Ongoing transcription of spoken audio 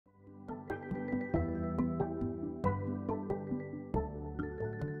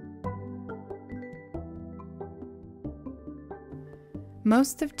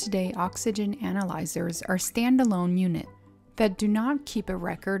Most of today's oxygen analyzers are standalone units that do not keep a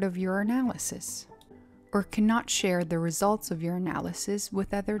record of your analysis or cannot share the results of your analysis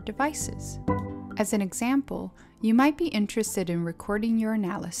with other devices. As an example, you might be interested in recording your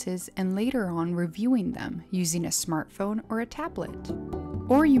analysis and later on reviewing them using a smartphone or a tablet.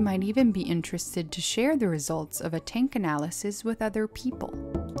 Or you might even be interested to share the results of a tank analysis with other people.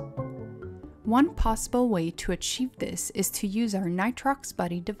 One possible way to achieve this is to use our Nitrox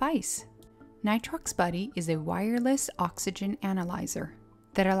Buddy device. Nitrox Buddy is a wireless oxygen analyzer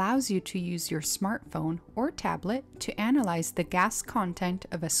that allows you to use your smartphone or tablet to analyze the gas content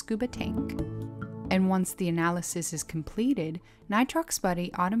of a scuba tank. And once the analysis is completed, Nitrox Buddy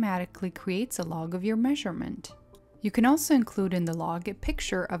automatically creates a log of your measurement. You can also include in the log a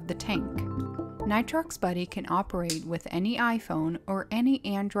picture of the tank. Nitrox Buddy can operate with any iPhone or any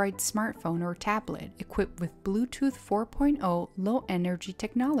Android smartphone or tablet equipped with Bluetooth 4.0 low energy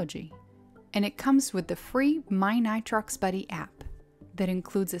technology. And it comes with the free My Nitrox Buddy app that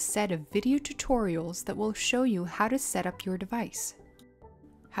includes a set of video tutorials that will show you how to set up your device,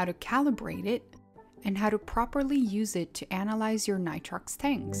 how to calibrate it, and how to properly use it to analyze your Nitrox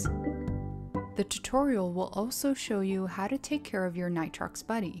tanks. The tutorial will also show you how to take care of your Nitrox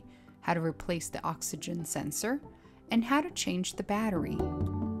Buddy, how to replace the oxygen sensor, and how to change the battery.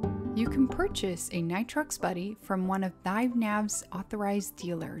 You can purchase a Nitrox Buddy from one of DiveNav's authorized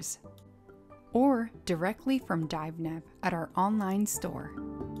dealers, or directly from DiveNav at our online store.